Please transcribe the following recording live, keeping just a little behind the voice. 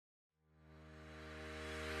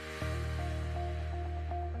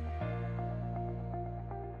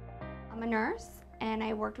I'm a nurse and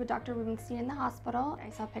I worked with Dr. Rubinstein in the hospital.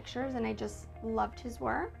 I saw pictures and I just loved his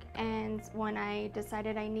work, and when I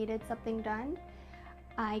decided I needed something done,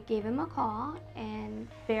 I gave him a call and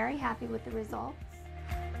very happy with the results.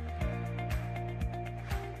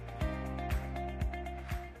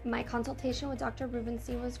 My consultation with Dr.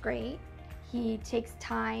 Rubinstein was great. He takes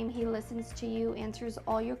time, he listens to you, answers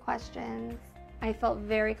all your questions. I felt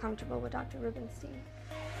very comfortable with Dr. Rubinstein.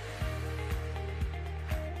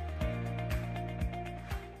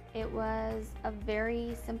 It was a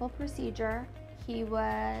very simple procedure. He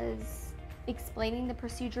was explaining the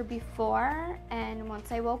procedure before, and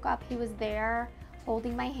once I woke up, he was there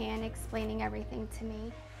holding my hand, explaining everything to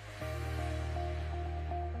me.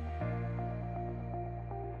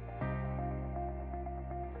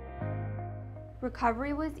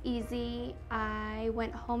 Recovery was easy. I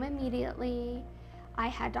went home immediately. I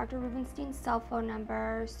had Dr. Rubinstein's cell phone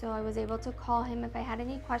number, so I was able to call him if I had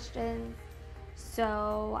any questions.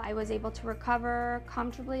 So I was able to recover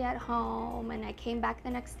comfortably at home, and I came back the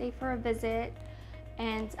next day for a visit,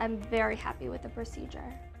 and I'm very happy with the procedure.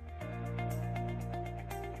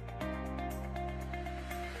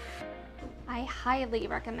 I highly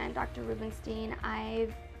recommend Dr. Rubinstein.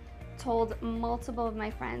 I've told multiple of my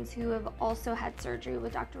friends who have also had surgery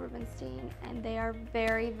with Dr. Rubinstein, and they are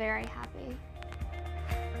very, very happy.